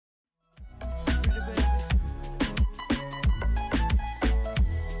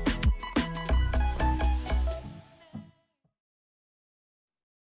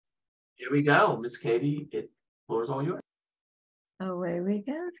Here we go, Miss Katie. Floor is all yours. Away we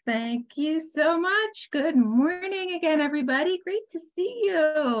go. Thank you so much. Good morning again, everybody. Great to see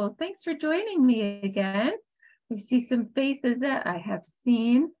you. Thanks for joining me again. We see some faces that I have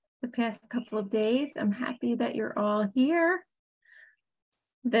seen the past couple of days. I'm happy that you're all here.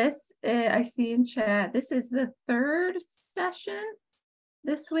 This, I see in chat, this is the third session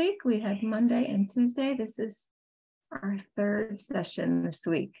this week. We had Monday and Tuesday. This is our third session this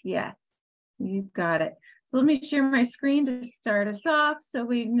week. Yes, you've got it. So let me share my screen to start us off so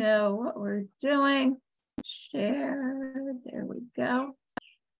we know what we're doing. Share, there we go.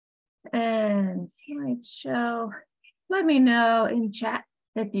 And slideshow. Let me know in chat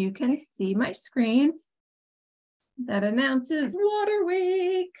if you can see my screen. That announces Water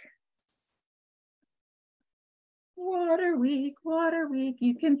Week. Water Week, Water Week.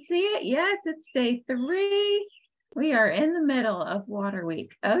 You can see it? Yes, it's day 3. We are in the middle of Water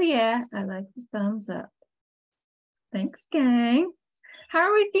Week. Oh yeah, I like the thumbs up. Thanks, gang. How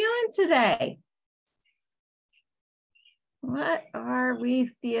are we feeling today? What are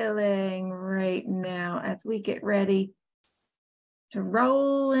we feeling right now as we get ready to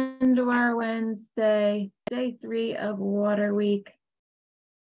roll into our Wednesday, day 3 of Water Week?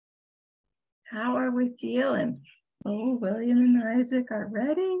 How are we feeling? Oh, William and Isaac are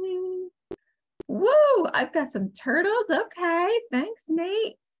ready. Woo, I've got some turtles. Okay, thanks,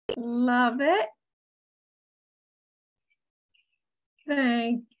 Nate. Love it.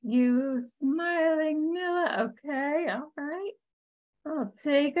 Thank you, smiling Nilla. Okay, all right. I'll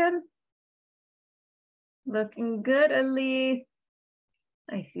take them. Looking good, Elise.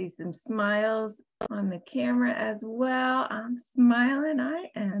 I see some smiles on the camera as well. I'm smiling. I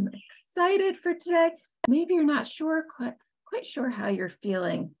am excited for today. Maybe you're not sure, quite sure how you're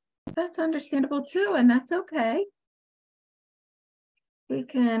feeling. That's understandable too, and that's okay. We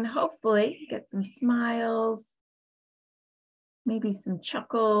can hopefully get some smiles, maybe some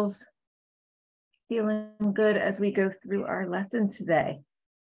chuckles, feeling good as we go through our lesson today.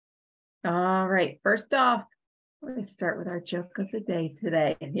 All right, first off, let's start with our joke of the day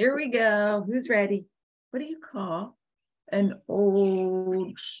today. And here we go. Who's ready? What do you call an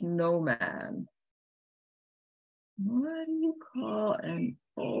old snowman? What do you call an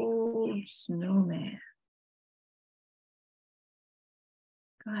old snowman?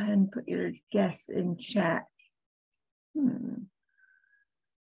 Go ahead and put your guess in chat.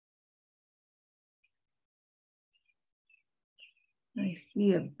 I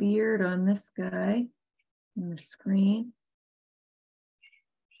see a beard on this guy on the screen.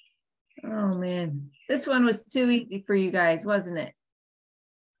 Oh man, this one was too easy for you guys, wasn't it?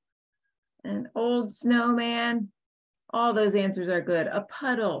 An old snowman. All those answers are good. A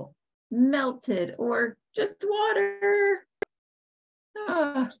puddle, melted, or just water.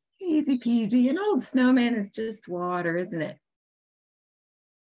 Oh, easy peasy. An old snowman is just water, isn't it?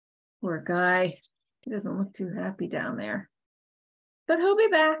 Poor guy. He doesn't look too happy down there. But he'll be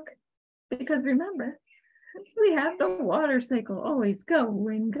back because remember, we have the water cycle always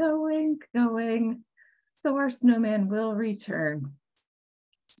going, going, going. So our snowman will return.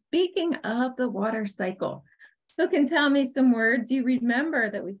 Speaking of the water cycle, who can tell me some words you remember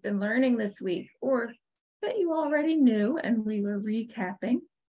that we've been learning this week or that you already knew and we were recapping?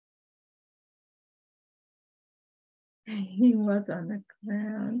 He was on the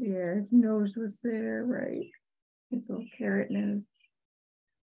ground. Yeah, his nose was there, right? His little carrot nose.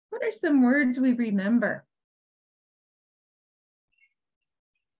 What are some words we remember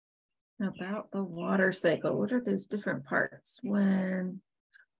about the water cycle? What are those different parts?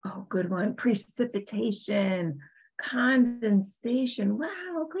 Oh, good one. Precipitation, condensation.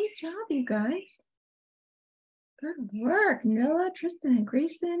 Wow, great job, you guys. Good work, Noah, Tristan, and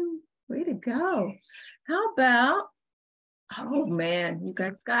Grayson. Way to go. How about, oh man, you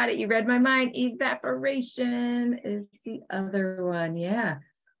guys got it. You read my mind. Evaporation is the other one. Yeah.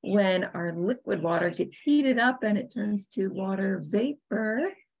 When our liquid water gets heated up and it turns to water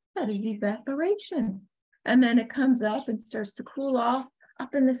vapor, that is evaporation. And then it comes up and starts to cool off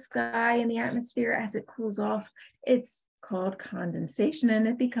up in the sky in the atmosphere as it cools off. It's called condensation and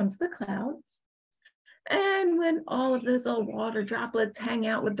it becomes the clouds. And when all of those old water droplets hang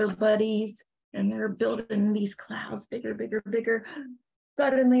out with their buddies and they're building these clouds bigger, bigger, bigger,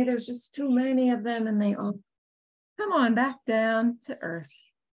 suddenly there's just too many of them and they all come on back down to Earth.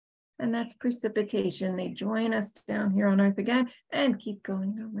 And that's precipitation. They join us down here on Earth again and keep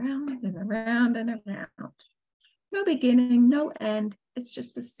going around and around and around. No beginning, no end. It's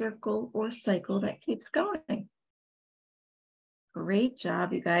just a circle or cycle that keeps going. Great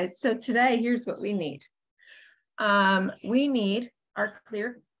job, you guys. So today, here's what we need. We need our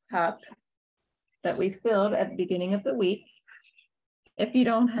clear cup that we filled at the beginning of the week. If you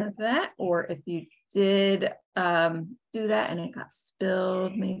don't have that, or if you did do that and it got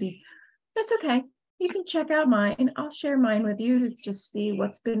spilled, maybe, that's okay. You can check out mine. I'll share mine with you to just see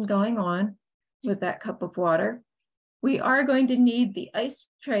what's been going on with that cup of water. We are going to need the ice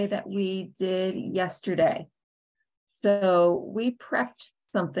tray that we did yesterday. So we prepped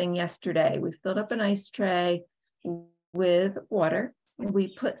something yesterday. We filled up an ice tray with water, and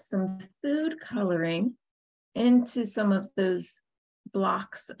we put some food coloring into some of those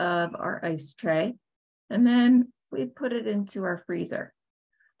blocks of our ice tray, and then we put it into our freezer.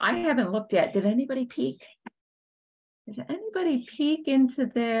 I haven't looked yet. Did anybody peek? Did anybody peek into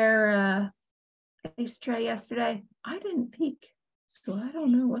their ice tray yesterday? I didn't peek, so I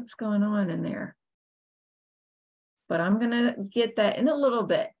don't know what's going on in there. But I'm gonna get that in a little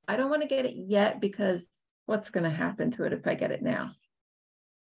bit. I don't want to get it yet because what's going to happen to it if I get it now?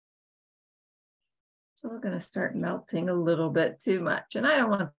 So we're going to start melting a little bit too much, and I don't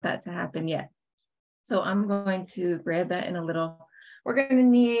want that to happen yet. So I'm going to grab that in a little. We're going to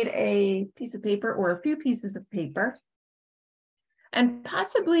need a piece of paper or a few pieces of paper, and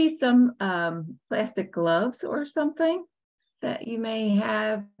possibly some plastic gloves or something that you may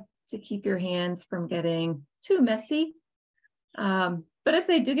have to keep your hands from getting too messy. But if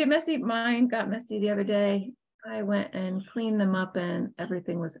they do get messy, mine got messy the other day. I went and cleaned them up and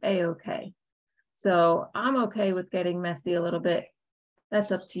everything was a-okay. So I'm okay with getting messy a little bit.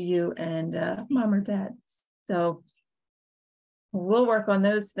 That's up to you and mom or dad. So we'll work on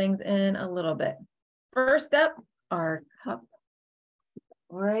those things in a little bit. First up, our cup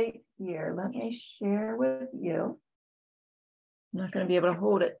right here. Let me share with you. I'm not going to be able to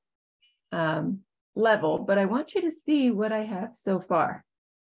hold it level, but I want you to see what I have so far.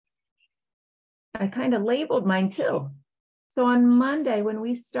 I kind of labeled mine too. So on Monday, when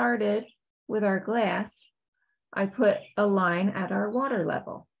we started with our glass, I put a line at our water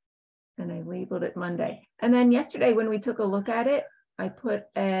level and I labeled it Monday. And then yesterday, when we took a look at it, I put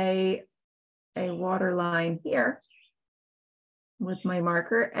a water line here with my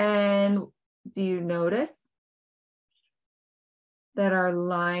marker. And do you notice that our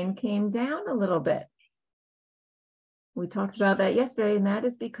line came down a little bit? We talked about that yesterday, and that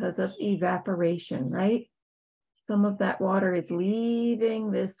is because of evaporation, right? Some of that water is leaving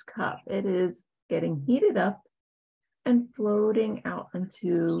this cup. It is getting heated up and floating out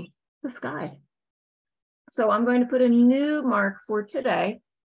into the sky. So I'm going to put a new mark for today.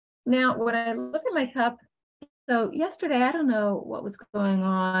 Now, when I look at my cup, so yesterday, I don't know what was going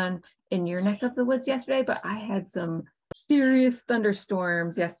on in your neck of the woods yesterday, but I had some serious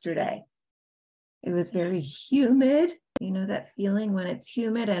thunderstorms yesterday. It was very humid. You know that feeling when it's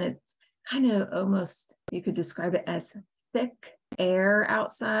humid and it's kind of almost, you could describe it as thick air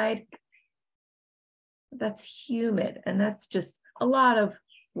outside. That's humid, and that's just a lot of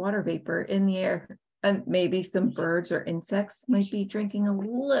water vapor in the air. And maybe some birds or insects might be drinking a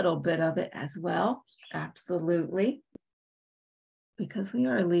little bit of it as well. Absolutely. Because we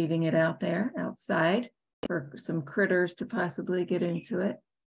are leaving it out there outside for some critters to possibly get into it.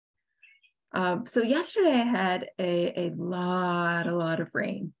 So yesterday I had a lot of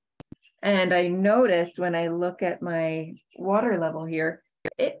rain. And I noticed when I look at my water level here,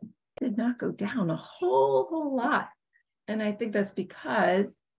 it did not go down a whole lot. And I think that's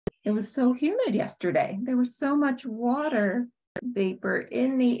because it was so humid yesterday. There was so much water vapor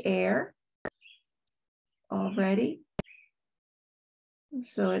in the air already.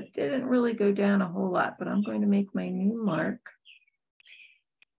 So it didn't really go down a whole lot, but I'm going to make my new mark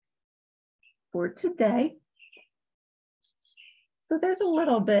for today. So there's a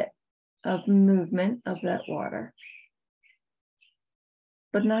little bit of movement of that water,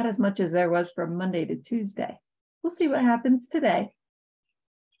 but not as much as there was from Monday to Tuesday. We'll see what happens today.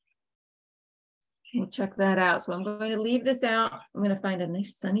 We'll check that out. So I'm going to leave this out. I'm going to find a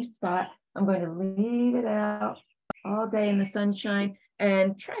nice sunny spot. I'm going to leave it out all day in the sunshine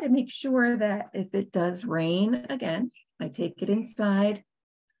and try to make sure that if it does rain again, I take it inside.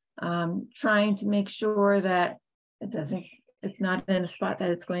 Trying to make sure that it's not in a spot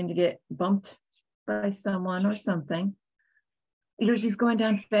that it's going to get bumped by someone or something. Yours is going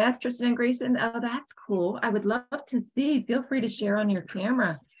down fast, Tristan and Grayson. Oh, that's cool. I would love to see. Feel free to share on your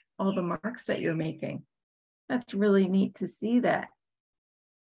camera all the marks that you're making. That's really neat to see that.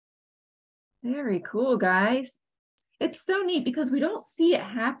 Very cool, guys. It's so neat because we don't see it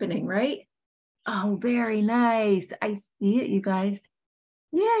happening, right? Oh, very nice. I see it, you guys.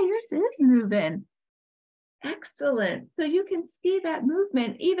 Yeah, yours is moving. Excellent. So you can see that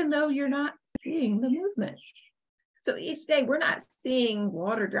movement even though you're not seeing the movement. So each day we're not seeing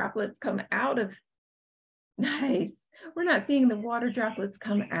water droplets come out of Nice. We're not seeing the water droplets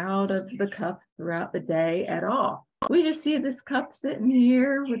come out of the cup throughout the day at all. We just see this cup sitting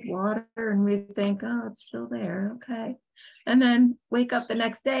here with water and we think, oh, it's still there. Okay. And then wake up the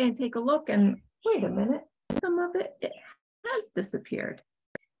next day and take a look and wait a minute, some of it has disappeared.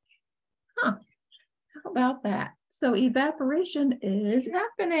 Huh. How about that? So evaporation is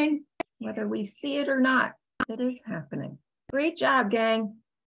happening, whether we see it or not. It is happening. Great job, gang.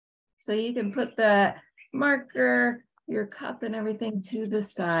 So you can put the marker, your cup and everything to the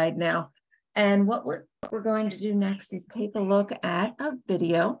side now. And what we're going to do next is take a look at a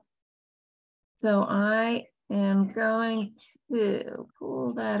video. So I am going to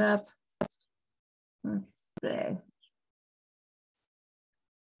pull that up. Let's see.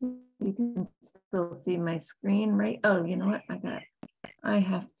 You can still see my screen, right? Oh, you know what? I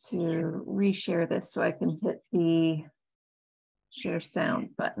have to reshare this so I can hit the share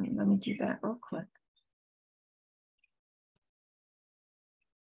sound button. Let me do that real quick.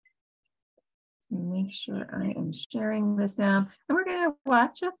 Make sure I am sharing this now. And we're going to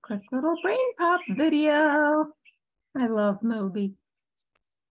watch a quick little brain pop video. I love Moby.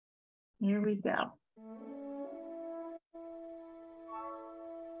 Here we go.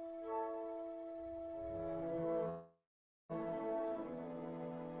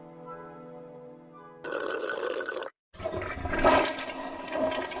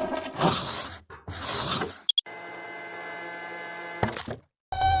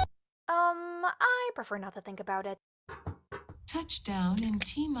 I prefer not to think about it. Touchdown in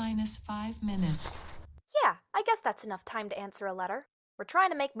T-minus 5 minutes. Yeah, I guess that's enough time to answer a letter. We're trying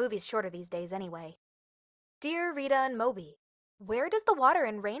to make movies shorter these days anyway. Dear Rita and Moby, where does the water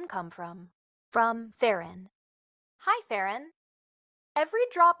and rain come from? From Theron. Hi, Theron. Every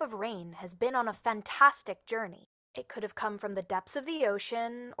drop of rain has been on a fantastic journey. It could have come from the depths of the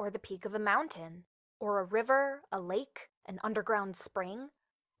ocean, or the peak of a mountain, or a river, a lake, an underground spring,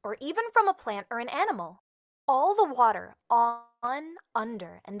 or even from a plant or an animal. All the water on,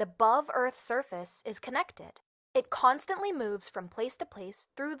 under, and above Earth's surface is connected. It constantly moves from place to place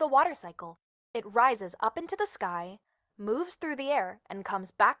through the water cycle. It rises up into the sky, moves through the air, and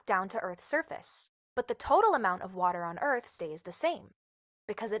comes back down to Earth's surface. But the total amount of water on Earth stays the same,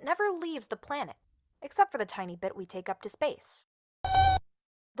 because it never leaves the planet, except for the tiny bit we take up to space.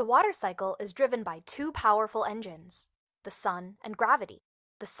 The water cycle is driven by two powerful engines, the sun and gravity.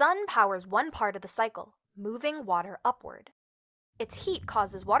 The sun powers one part of the cycle, moving water upward. Its heat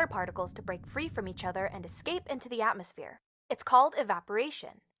causes water particles to break free from each other and escape into the atmosphere. It's called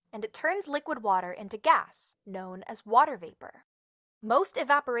evaporation, and it turns liquid water into gas, known as water vapor. Most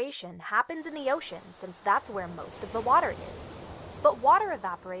evaporation happens in the ocean since that's where most of the water is. But water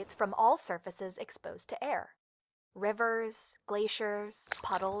evaporates from all surfaces exposed to air. Rivers, glaciers,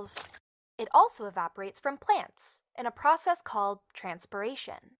 puddles. It also evaporates from plants in a process called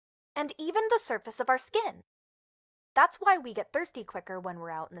transpiration, and even the surface of our skin. That's why we get thirsty quicker when we're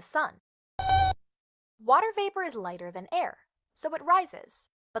out in the sun. Water vapor is lighter than air, so it rises,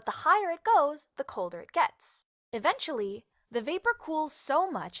 but the higher it goes, the colder it gets. Eventually, the vapor cools so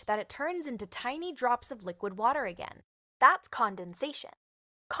much that it turns into tiny drops of liquid water again. That's condensation.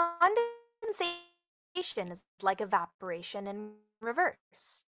 Condensation is like evaporation in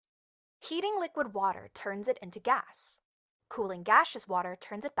reverse. Heating liquid water turns it into gas. Cooling gaseous water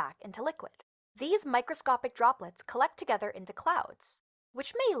turns it back into liquid. These microscopic droplets collect together into clouds,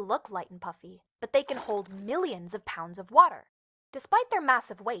 which may look light and puffy, but they can hold millions of pounds of water. Despite their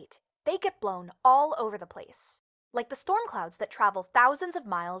massive weight, they get blown all over the place, like the storm clouds that travel thousands of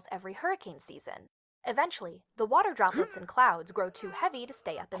miles every hurricane season. Eventually, the water droplets in clouds grow too heavy to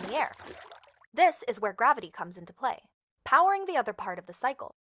stay up in the air. This is where gravity comes into play, powering the other part of the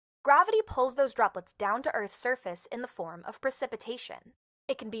cycle. Gravity pulls those droplets down to Earth's surface in the form of precipitation.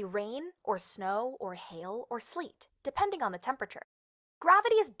 It can be rain, or snow, or hail, or sleet, depending on the temperature.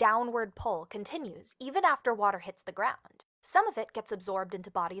 Gravity's downward pull continues even after water hits the ground. Some of it gets absorbed into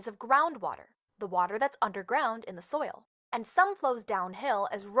bodies of groundwater, the water that's underground in the soil, and some flows downhill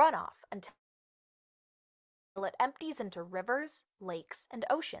as runoff until it empties into rivers, lakes, and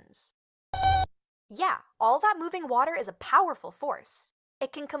oceans. Yeah, all that moving water is a powerful force.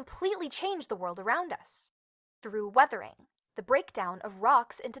 It can completely change the world around us. Through weathering, the breakdown of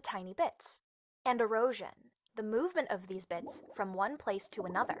rocks into tiny bits, and erosion, the movement of these bits from one place to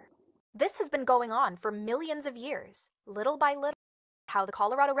another. This has been going on for millions of years, little by little. How the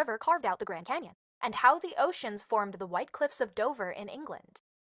Colorado River carved out the Grand Canyon, and how the oceans formed the White Cliffs of Dover in England.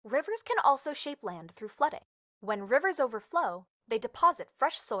 Rivers can also shape land through flooding. When rivers overflow, they deposit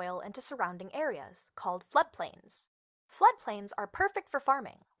fresh soil into surrounding areas, called floodplains. Floodplains are perfect for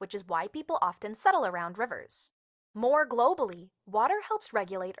farming, which is why people often settle around rivers. More globally, water helps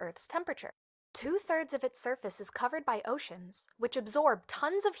regulate Earth's temperature. 2/3 of its surface is covered by oceans, which absorb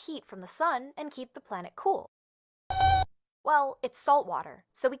tons of heat from the sun and keep the planet cool. Well, it's salt water,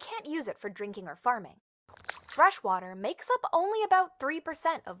 so we can't use it for drinking or farming. Fresh water makes up only about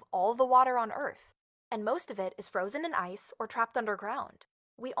 3% of all the water on Earth, and most of it is frozen in ice or trapped underground.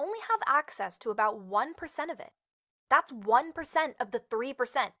 We only have access to about 1% of it. That's 1% of the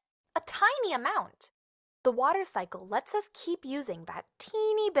 3%, a tiny amount. The water cycle lets us keep using that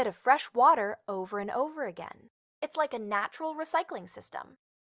teeny bit of fresh water over and over again. It's like a natural recycling system.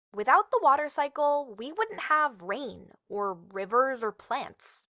 Without the water cycle, we wouldn't have rain, or rivers or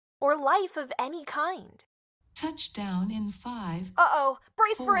plants, or life of any kind. Touchdown in 5, Uh-oh,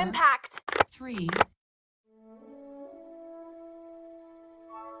 brace for 4, impact! 3,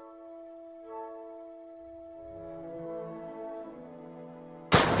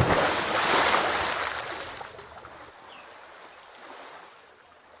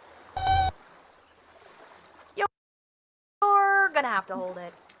 You're gonna have to hold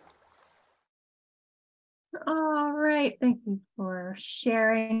it. All right, thank you for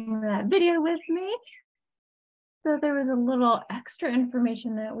sharing that video with me. So there was a little extra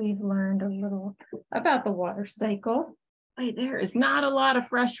information that we've learned a little about the water cycle. Wait, there is not a lot of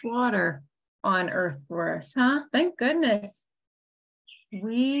fresh water on Earth for us, huh? Thank goodness.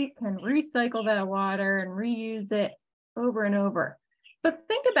 We can recycle that water and reuse it over and over. But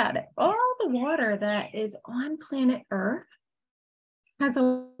think about it, all the water that is on planet Earth has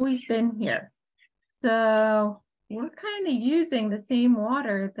always been here. So we're kind of using the same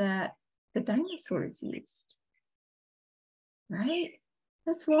water that the dinosaurs used, right?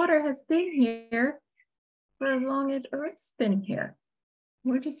 This water has been here for as long as Earth's been here.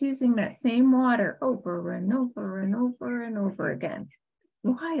 We're just using that same water over and over and over and over again.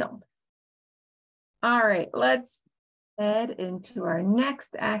 Wild. All right, let's head into our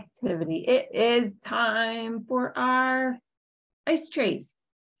next activity. It is time for our ice trays.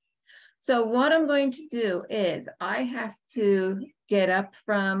 So what I'm going to do is I have to get up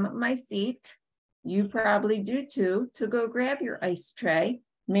from my seat. You probably do too, to go grab your ice tray.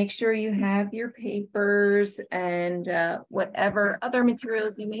 Make sure you have your papers and whatever other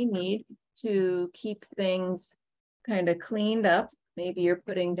materials you may need to keep things kind of cleaned up. Maybe you're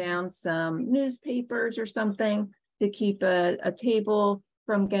putting down some newspapers or something to keep a table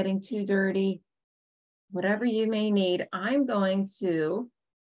from getting too dirty. Whatever you may need, I'm going to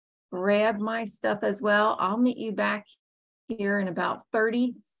grab my stuff as well. I'll meet you back here in about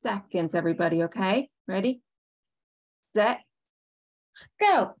 30 seconds, everybody, okay? Ready, set,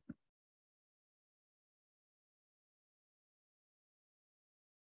 go.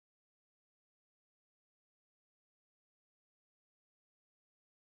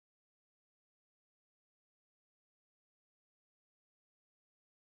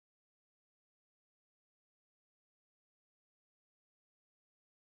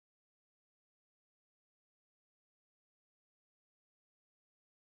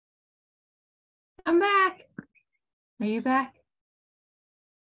 I'm back. Are you back?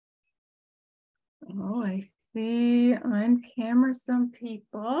 Oh, I see on camera some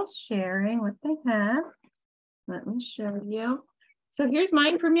people sharing what they have. Let me show you. So here's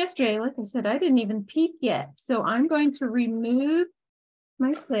mine from yesterday. Like I said, I didn't even peek yet. So I'm going to remove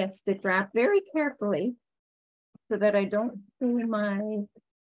my plastic wrap very carefully so that I don't pull my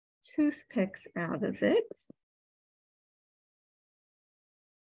toothpicks out of it.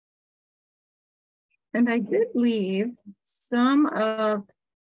 And I did leave some of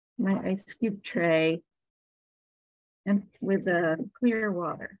my ice cube tray and with clear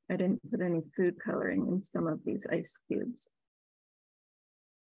water. I didn't put any food coloring in some of these ice cubes.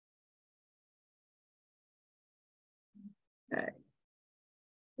 Okay.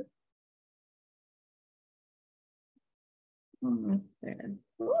 Almost there.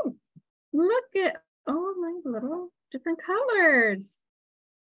 Ooh, look at all my little different colors.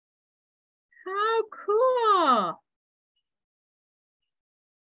 How cool.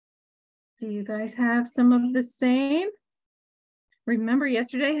 Do you guys have some of the same? Remember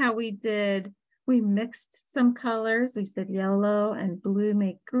yesterday how we mixed some colors. We said yellow and blue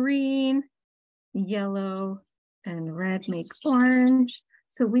make green, yellow and red make orange.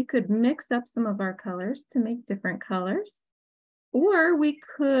 So we could mix up some of our colors to make different colors. Or we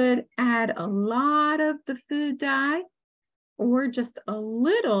could add a lot of the food dye or just a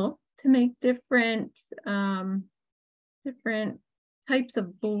little to make different types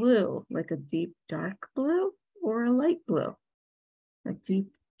of blue, like a deep dark blue or a light blue, a deep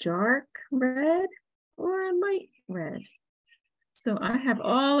dark red or a light red. So I have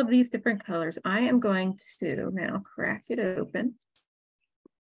all of these different colors. I am going to now crack it open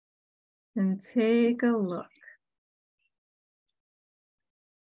and take a look.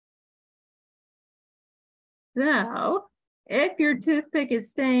 So if your toothpick is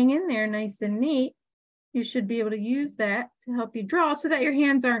staying in there nice and neat, you should be able to use that to help you draw so that your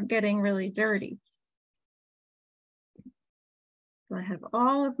hands aren't getting really dirty. So I have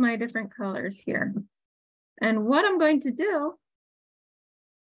all of my different colors here. And what I'm going to do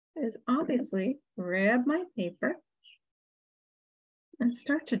is obviously grab my paper and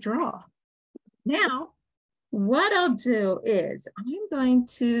start to draw. Now, what I'll do is I'm going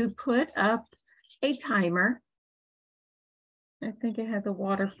to put up a timer. I think it has a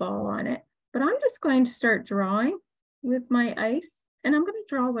waterfall on it, but I'm just going to start drawing with my ice, and I'm going to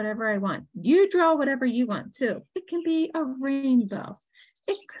draw whatever I want. You draw whatever you want too. It can be a rainbow.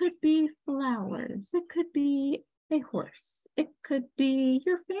 It could be flowers. It could be a horse. It could be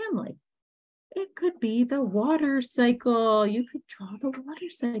your family. It could be the water cycle. You could draw the water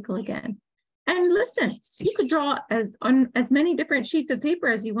cycle again. And listen, you could draw on as many different sheets of paper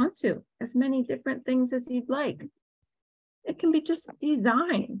as you want to, as many different things as you'd like. It can be just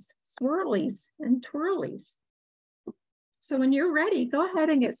designs, swirlies and twirlies. So when you're ready, go ahead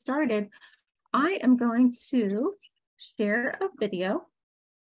and get started. I am going to share a video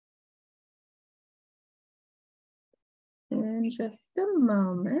in just a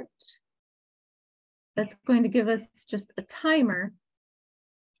moment. That's going to give us just a timer.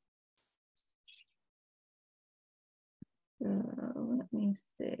 So let me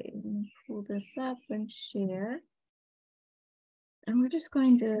see, let me pull this up and share. And we're just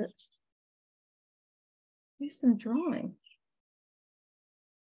going to do some drawing.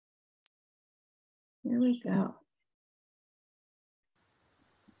 Here we go.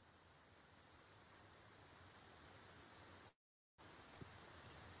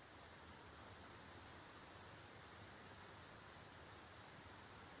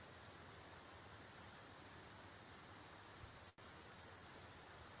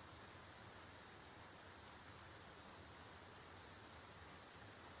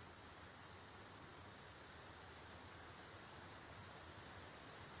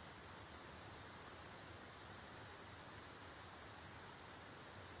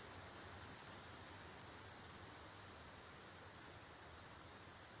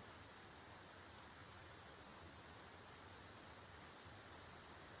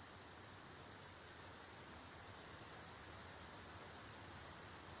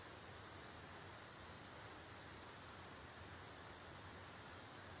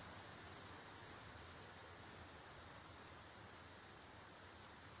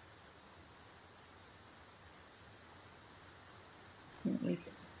 Can't wait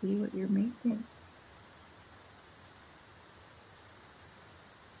to see what you're making.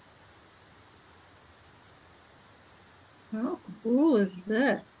 How cool is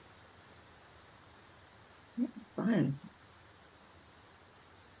this? That's fun.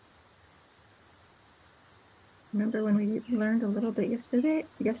 Remember when we learned a little bit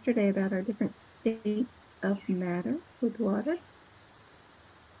yesterday about our different states of matter with water?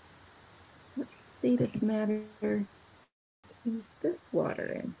 What state of matter is this water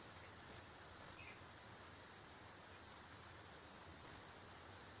in?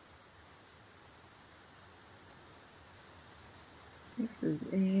 This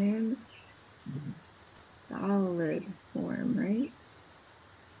is in solid form, right?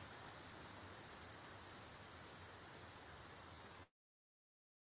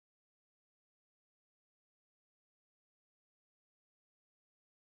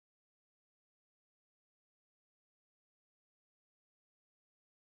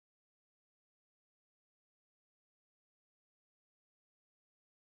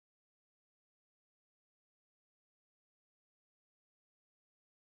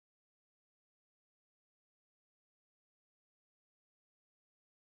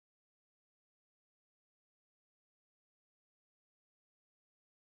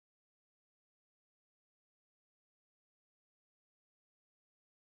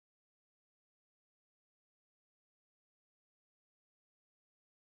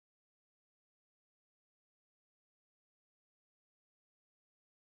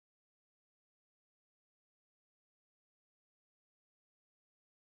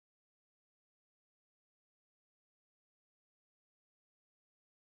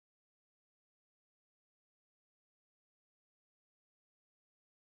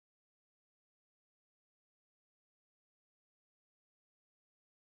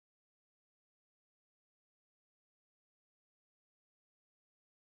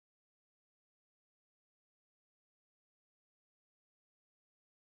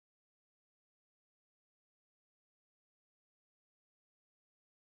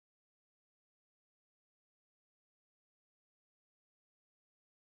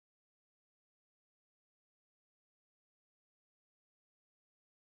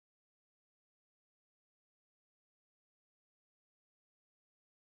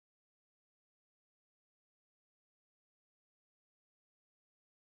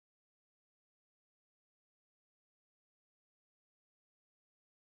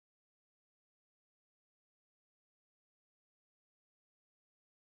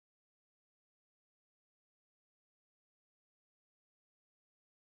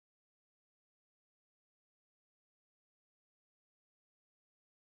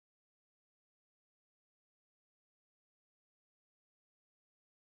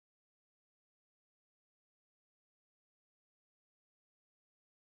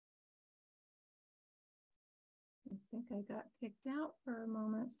 think I got kicked out for a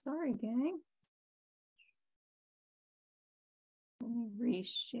moment. Sorry, gang. Let me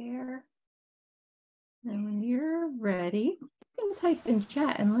reshare. And when you're ready, you can type in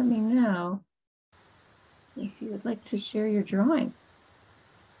chat and let me know if you would like to share your drawing.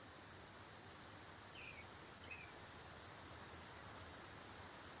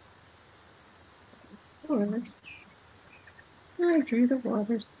 Of course. I drew the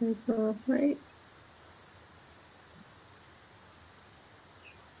water cycle, right?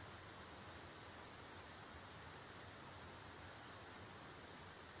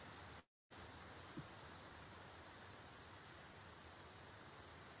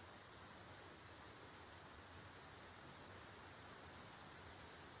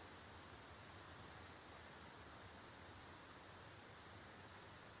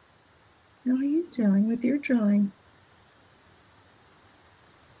 How are you doing with your drawings?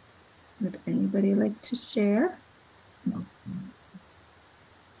 Would anybody like to share? No.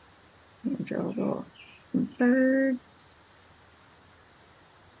 Draw little birds.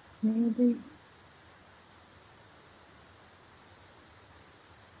 Maybe.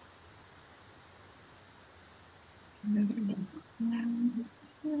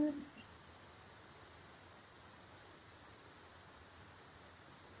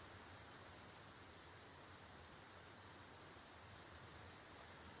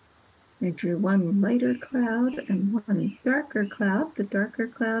 I drew one lighter cloud and one darker cloud. The darker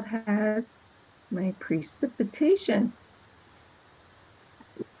cloud has my precipitation.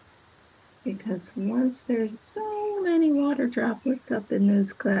 Because once there's so many water droplets up in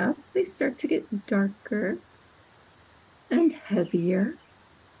those clouds, they start to get darker and heavier.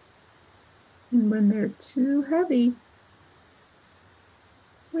 And when they're too heavy,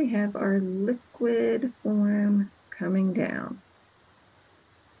 we have our liquid form coming down.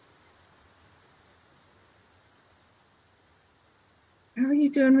 How are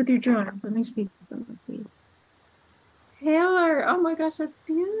you doing with your drawing? Let me see. Taylor, oh my gosh, that's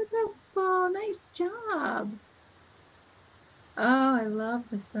beautiful. Nice job. Oh, I love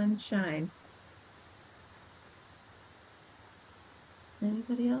the sunshine.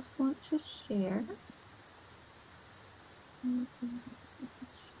 Anybody else want to share?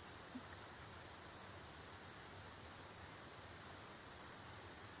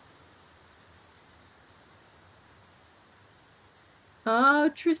 Oh,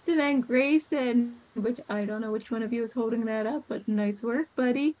 Tristan and Grayson, which I don't know which one of you is holding that up, but nice work,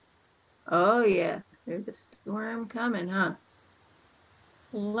 buddy. Oh yeah, there's a storm coming, huh?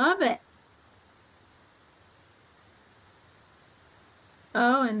 Love it.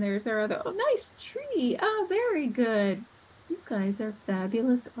 Oh, and there's our other, oh, nice tree. Oh, very good. You guys are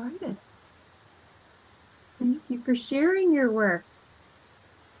fabulous artists. Thank you for sharing your work.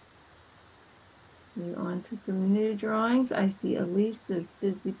 Move on to some new drawings. I see Elise is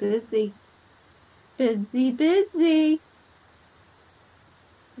busy, busy. Busy, busy.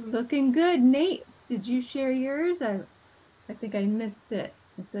 Looking good. Nate, did you share yours? I think I missed it.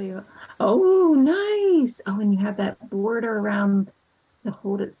 And so you, oh, nice. Oh, and you have that border around to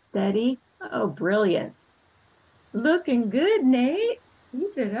hold it steady. Oh, brilliant. Looking good, Nate.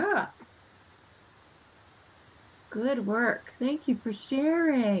 Keep it up. Good work. Thank you for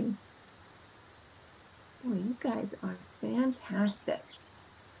sharing. Oh, you guys are fantastic.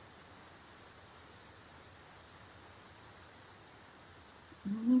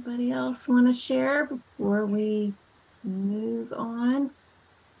 Anybody else want to share before we move on?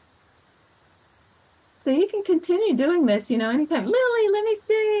 So you can continue doing this, you know, anytime. Lily, let me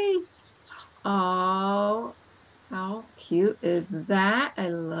see. Oh, how cute is that? I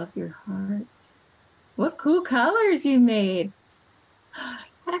love your hearts. What cool colors you made.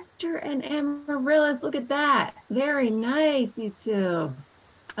 Hector and Amaryllis, look at that. Very nice, you two.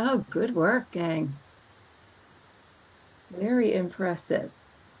 Oh, good work, gang. Very impressive.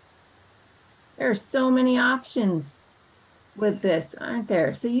 There are so many options with this, aren't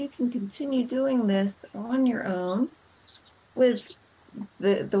there? So you can continue doing this on your own with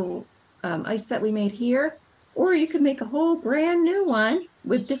the ice that we made here, or you could make a whole brand new one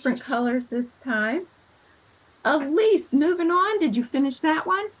with different colors this time. Elise, moving on. Did you finish that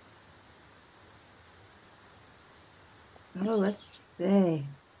one? Oh, let's see.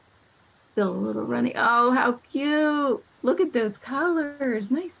 Still a little runny. Oh, how cute. Look at those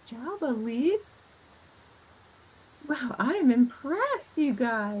colors. Nice job, Elise. Wow, I'm impressed, you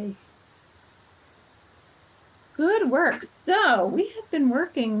guys. Good work. So we have been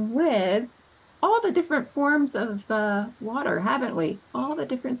working with all the different forms of water, haven't we? All the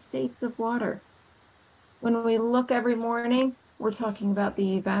different states of water. When we look every morning, we're talking about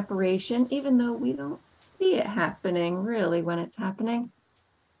the evaporation, even though we don't see it happening really when it's happening.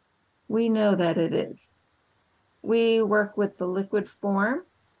 We know that it is. We work with the liquid form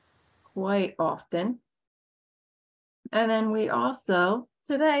quite often. And then we also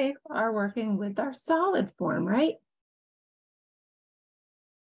today are working with our solid form, right?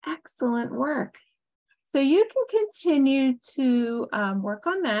 Excellent work. So you can continue to work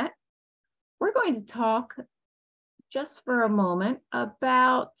on that. We're going to talk just for a moment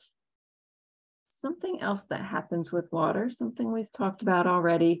about something else that happens with water, something we've talked about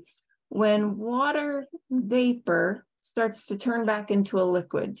already. When water vapor starts to turn back into a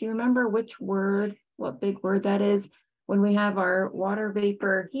liquid, do you remember which word, what big word that is? When we have our water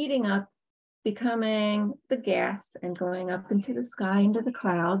vapor heating up, becoming the gas and going up into the sky, into the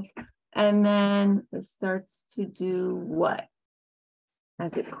clouds, and then it starts to do what?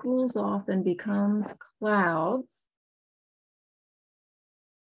 As it cools off and becomes clouds,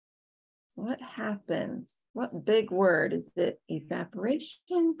 what happens? What big word? Is it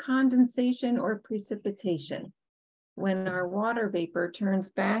evaporation, condensation, or precipitation? When our water vapor turns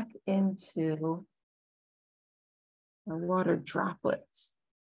back into our water droplets.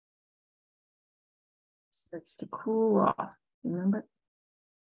 Starts to cool off. Remember?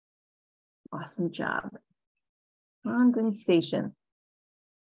 Awesome job. Condensation.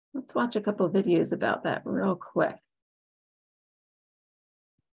 Let's watch a couple of videos about that real quick.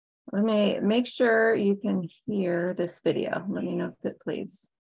 Let me make sure you can hear this video. Let me know if it plays.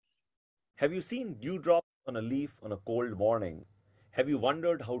 Have you seen dewdrops on a leaf on a cold morning? Have you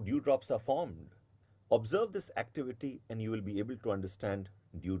wondered how dewdrops are formed? Observe this activity and you will be able to understand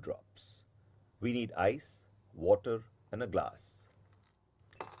dewdrops. We need ice, water, and a glass.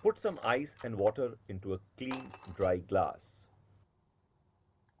 Put some ice and water into a clean, dry glass.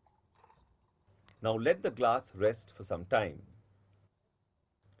 Now let the glass rest for some time.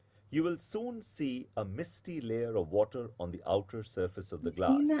 You will soon see a misty layer of water on the outer surface of the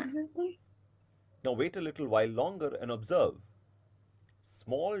glass. Now wait a little while longer and observe.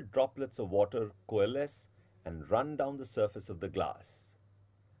 Small droplets of water coalesce and run down the surface of the glass.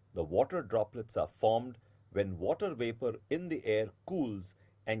 The water droplets are formed when water vapor in the air cools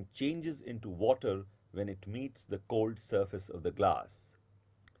and changes into water when it meets the cold surface of the glass.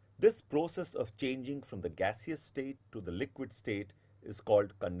 This process of changing from the gaseous state to the liquid state is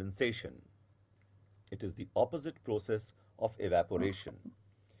called condensation. It is the opposite process of evaporation.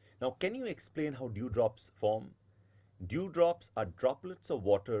 Now, can you explain how dewdrops form? Dewdrops are droplets of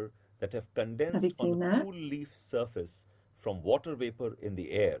water that have condensed on the cool leaf surface from water vapor in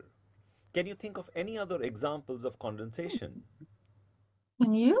the air. Can you think of any other examples of condensation?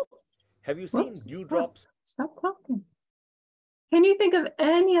 Can you? Have you seen dewdrops? Stop talking. Can you think of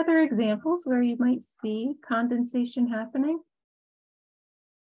any other examples where you might see condensation happening?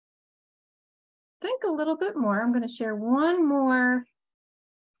 Think a little bit more. I'm going to share one more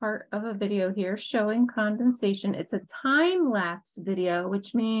part of a video here showing condensation. It's a time-lapse video,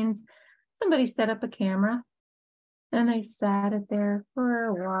 which means somebody set up a camera and they sat it there for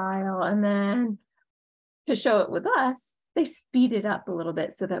a while. And then to show it with us, they speed it up a little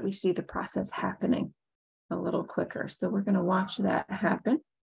bit so that we see the process happening a little quicker. So we're going to watch that happen.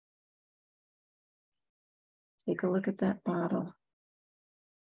 Take a look at that bottle.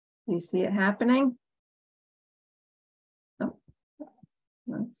 Do you see it happening? Oh,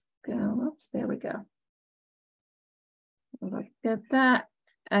 let's go. Oops, there we go. Look at that.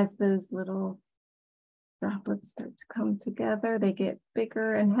 As those little droplets start to come together, they get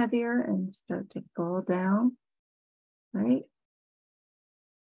bigger and heavier and start to fall down, right?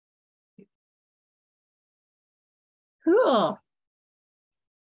 Cool.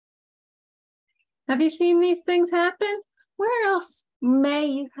 Have you seen these things happen? Where else may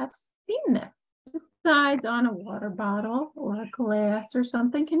you have seen this? Besides on a water bottle or a glass or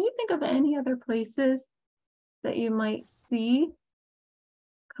something, can you think of any other places that you might see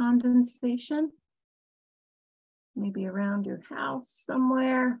condensation? Maybe around your house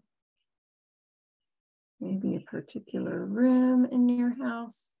somewhere. Maybe a particular room in your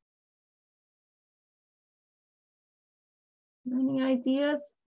house. Any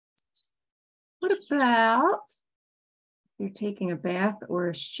ideas? What about if you're taking a bath or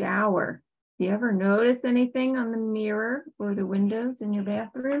a shower? Do you ever notice anything on the mirror or the windows in your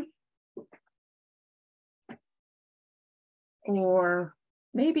bathroom? Or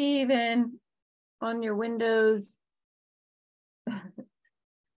maybe even on your windows,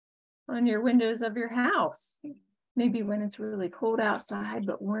 on your windows of your house. Maybe when it's really cold outside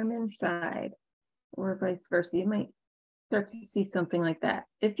but warm inside, or vice versa. You might start to see something like that.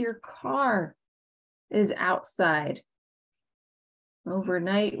 If your car is outside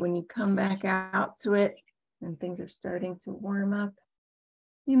overnight, when you come back out to it, and things are starting to warm up.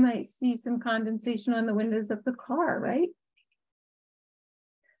 You might see some condensation on the windows of the car, right?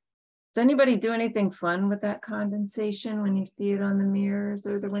 Does anybody do anything fun with that condensation when you see it on the mirrors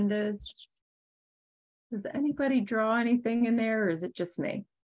or the windows? Does anybody draw anything in there, or is it just me?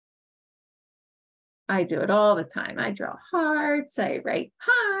 I do it all the time. I draw hearts, I write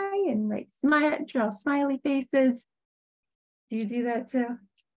hi, and draw smiley faces. Do you do that too?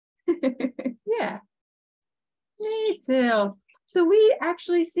 Yeah, me too. So we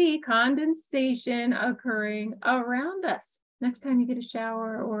actually see condensation occurring around us. Next time you get a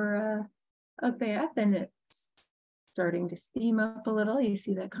shower or a bath and it's starting to steam up a little, you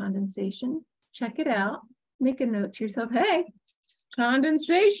see that condensation, check it out. Make a note to yourself, hey,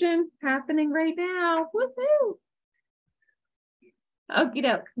 condensation happening right now. Woohoo! Okie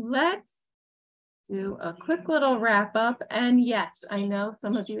doke. Let's do a quick little wrap up. And yes, I know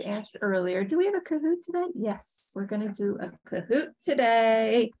some of you asked earlier, do we have a Kahoot today? Yes, we're going to do a Kahoot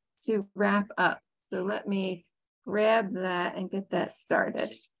today to wrap up. So let me grab that and get that started.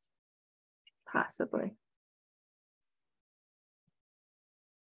 Possibly.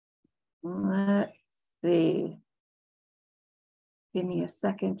 Let's see. Give me a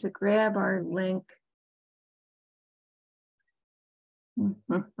second to grab our link.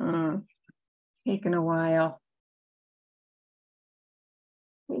 Taking a while.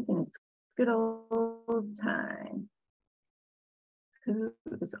 Taking its good old time. It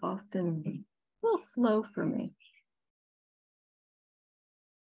was often a little slow for me.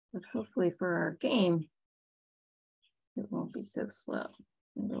 But hopefully for our game, it won't be so slow.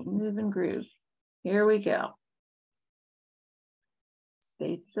 It'll move and groove. Here we go.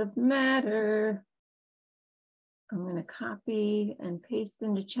 States of matter. I'm going to copy and paste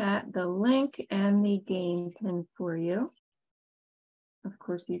into chat the link and the game pin for you. Of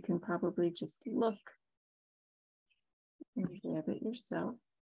course, you can probably just look and grab it yourself.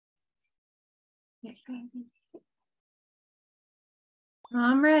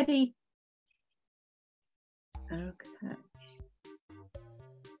 I'm ready. Okay.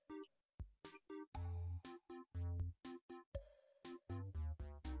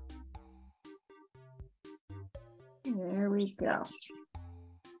 There we go.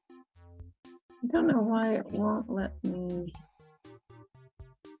 I don't know why it won't let me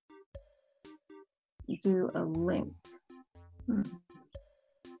do a link.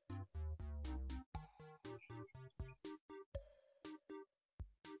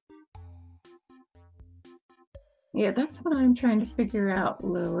 Yeah, that's what I'm trying to figure out,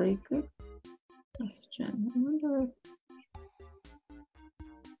 Lily. Good question. I wonder if...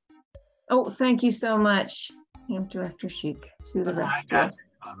 Oh, thank you so much, Camp Director Chic, to the rescue.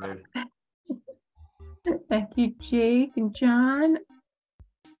 Thank you, Jake and John.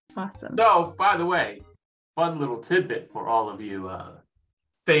 Awesome. So, by the way, fun little tidbit for all of you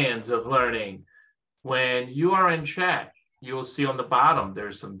fans of learning. When you are in chat, you'll see on the bottom,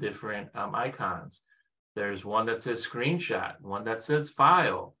 there's some different icons. There's one that says screenshot, one that says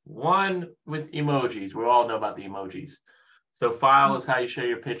file, one with emojis. We all know about the emojis. So file is how you share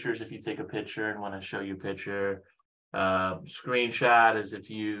your pictures if you take a picture and want to show your picture. Screenshot is if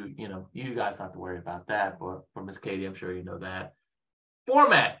you guys don't have to worry about that, but for Miss Katie, I'm sure you know that.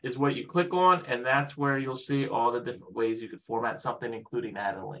 Format is what you click on, and that's where you'll see all the different ways you could format something, including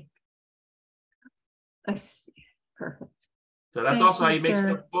add a link. I see. Perfect. So that's also how you make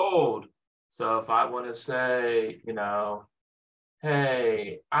stuff bold. So if I want to say,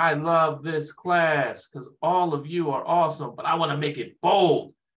 hey, I love this class because all of you are awesome, but I want to make it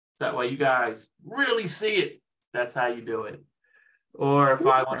bold. That way you guys really see it. That's how you do it. Or if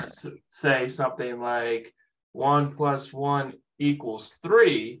I want to say something like 1 + 1 =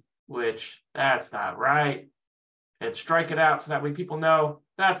 3, which that's not right, and strike it out so that way people know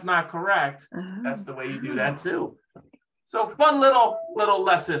that's not correct. That's the way you do that too. So fun little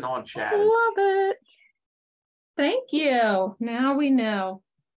lesson on chat. Love it. Thank you. Now we know.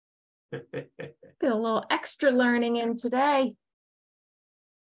 Get a little extra learning in today.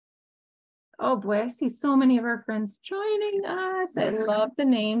 Oh boy, I see so many of our friends joining us. I love the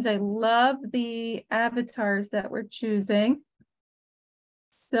names. I love the avatars that we're choosing.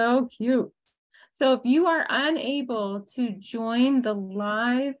 So cute. So if you are unable to join the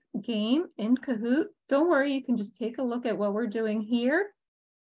live game in Kahoot, don't worry, you can just take a look at what we're doing here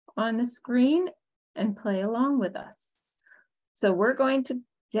on the screen and play along with us. So we're going to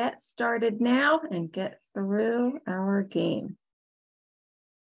get started now and get through our game.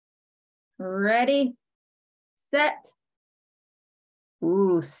 Ready, set.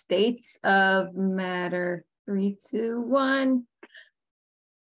 Ooh, states of matter. 3, 2, 1.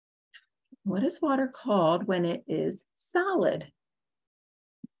 What is water called when it is solid?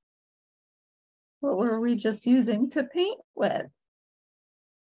 What were we just using to paint with?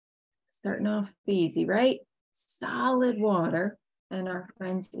 Starting off easy, right? Solid water. And our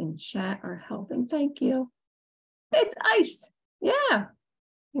friends in chat are helping. Thank you. It's ice. Yeah.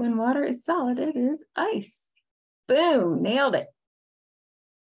 When water is solid, it is ice. Boom, nailed it.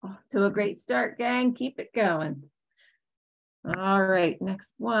 Off to a great start, gang. Keep it going. All right,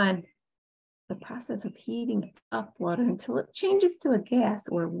 next one. The process of heating up water until it changes to a gas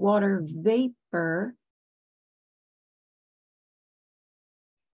or water vapor.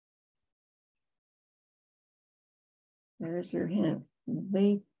 There's your hint,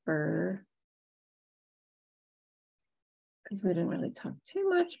 vapor. Because we didn't really talk too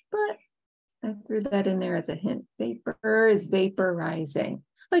much, but I threw that in there as a hint. Vapor is vaporizing,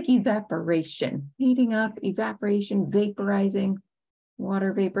 like evaporation. Heating up, evaporation, vaporizing,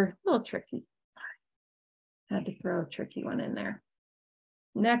 water vapor, a little tricky. Had to throw a tricky one in there.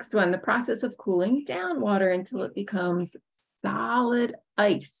 Next one, the process of cooling down water until it becomes solid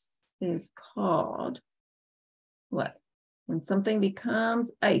ice is called what? When something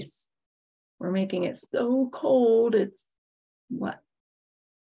becomes ice, we're making it so cold, it's what?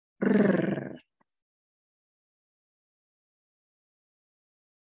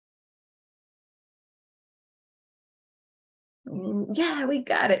 Yeah, we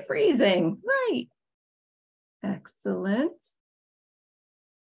got it, freezing, right. Excellent.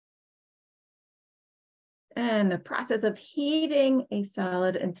 And the process of heating a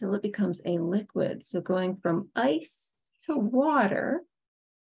solid until it becomes a liquid. So going from ice to water,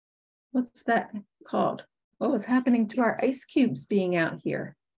 what's that called? What was happening to our ice cubes being out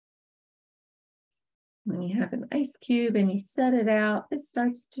here? When you have an ice cube and you set it out, it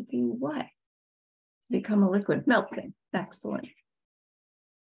starts to do what? Become a liquid, melting. Excellent.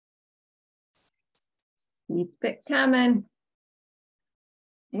 Keep it coming.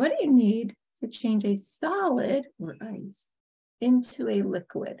 What do you need to change a solid or ice into a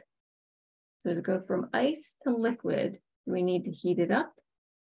liquid? So to go from ice to liquid, do we need to heat it up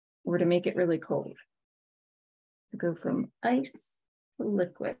or to make it really cold? To go from ice to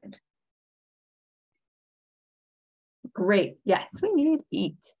liquid. Great, yes, we need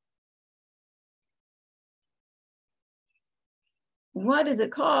heat. What is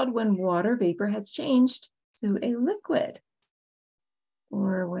it called when water vapor has changed to a liquid?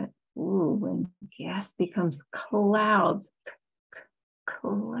 Or when gas becomes clouds.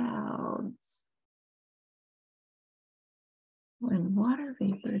 Clouds. When water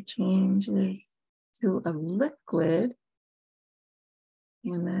vapor changes to a liquid,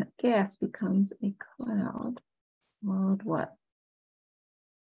 when that gas becomes a cloud, called what?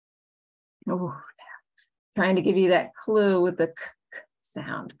 Oh, trying to give you that clue with the k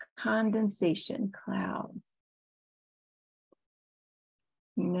sound. Condensation, clouds.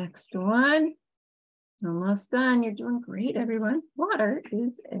 Next one. Almost done. You're doing great, everyone. Water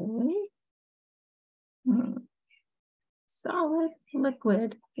is a solid,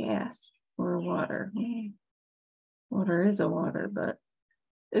 liquid, gas, or water. Water is a water, but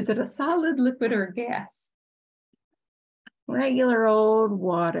is it a solid, liquid, or gas? Regular old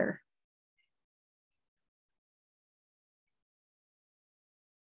water.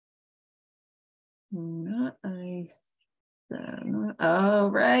 Not ice. Oh,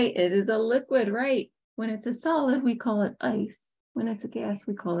 right. It is a liquid, right? When it's a solid, we call it ice. When it's a gas,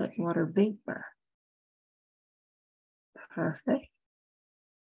 we call it water vapor. Perfect.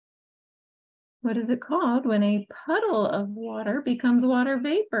 What is it called when a puddle of water becomes water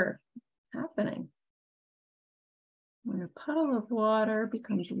vapor? What's happening? When a puddle of water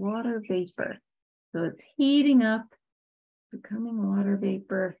becomes water vapor. So it's heating up, becoming water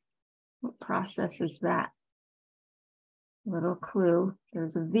vapor. What process is that? Little clue.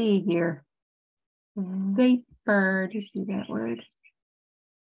 There's a V here. Vapor. Do you see that word?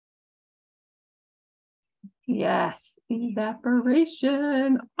 Yes,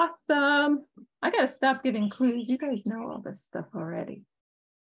 evaporation. Awesome. I got to stop giving clues. You guys know all this stuff already.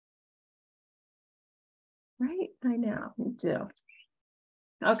 Right? I know, you do.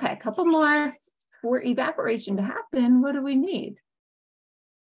 Okay, a couple more. For evaporation to happen, what do we need?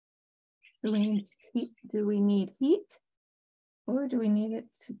 Do we need heat? Do we need heat? Or do we need it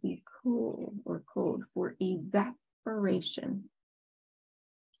to be cool or cold for evaporation?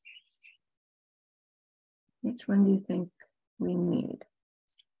 Which one do you think we need?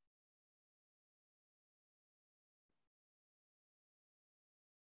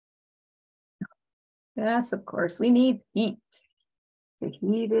 Yes, of course, we need heat to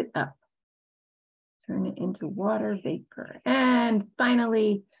heat it up. Turn it into water vapor. And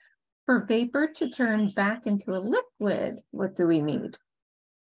finally, For vapor to turn back into a liquid, what do we need?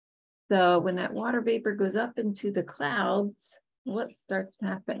 So when that water vapor goes up into the clouds, what starts to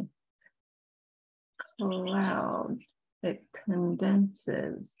happen? Cloud, it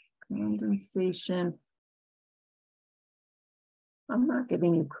condenses, condensation. I'm not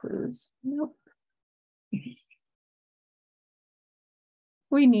giving you clues. Nope.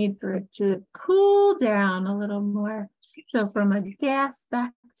 We need for it to cool down a little more. So from a gas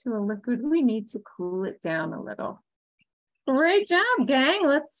back to a liquid, we need to cool it down a little. Great job, gang.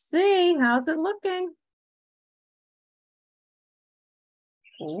 Let's see. How's it looking?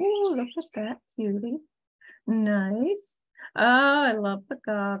 Oh, look at that cutie. Nice. Oh, I love the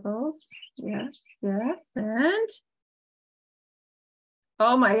goggles. Yes, yes. And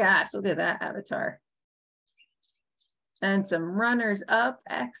oh my gosh, look at that avatar. And some runners up.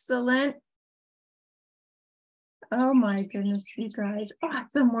 Excellent. Oh my goodness, you guys.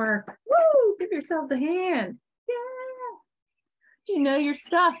 Awesome work. Woo! Give yourself a hand. Yeah. You know your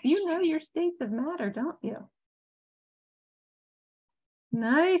stuff. You know your states of matter, don't you?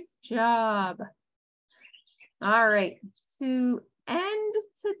 Nice job. All right. To end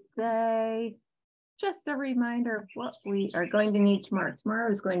today, just a reminder of what we are going to need tomorrow. Tomorrow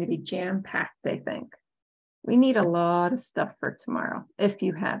is going to be jam-packed, I think. We need a lot of stuff for tomorrow, if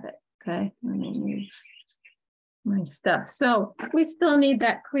you have it, okay? Let me move my stuff. So we still need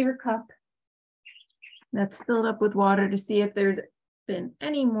that clear cup that's filled up with water to see if there's been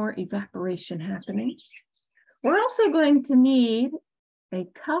any more evaporation happening. We're also going to need a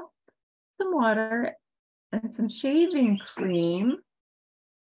cup, some water, and some shaving cream,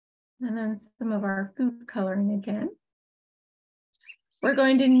 and then some of our food coloring again. We're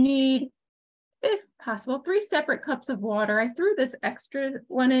going to need, if possible, 3 separate cups of water. I threw this extra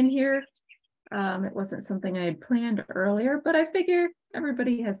one in here. It wasn't something I had planned earlier, but I figure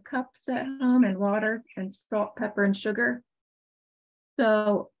everybody has cups at home and water and salt, pepper, and sugar.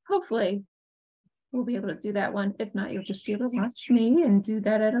 So hopefully we'll be able to do that one. If not, you'll just be able to watch me and do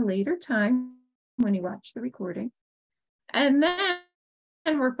that at a later time when you watch the recording. And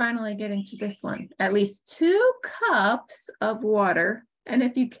then we're finally getting to this one, at least 2 cups of water. And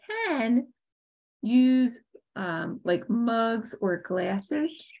if you can, use like mugs or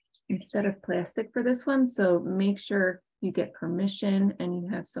glasses instead of plastic for this one. So make sure you get permission and you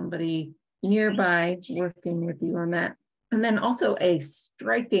have somebody nearby working with you on that. And then also a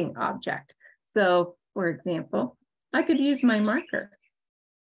striking object. So for example, I could use my marker,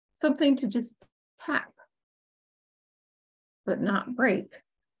 something to just tap, but not break.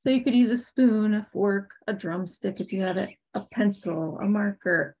 So you could use a spoon, a fork, a drumstick if you have it, a pencil, a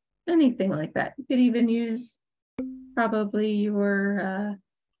marker, anything like that. You could even use probably your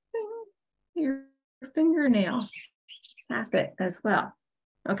fingernail, tap it as well.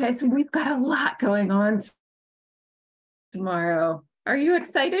 Okay, so we've got a lot going on tomorrow. Are you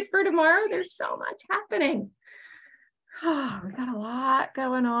excited for tomorrow? There's so much happening. Oh, we got a lot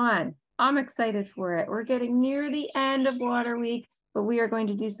going on. I'm excited for it. We're getting near the end of Water Week, but we are going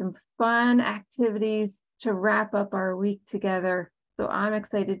to do some fun activities to wrap up our week together. So I'm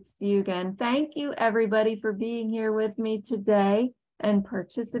excited to see you again. Thank you, everybody, for being here with me today and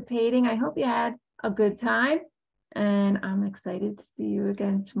participating. I hope you had a good time, and I'm excited to see you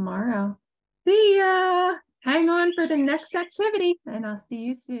again tomorrow. See ya! Hang on for the next activity, and I'll see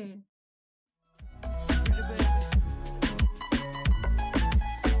you soon.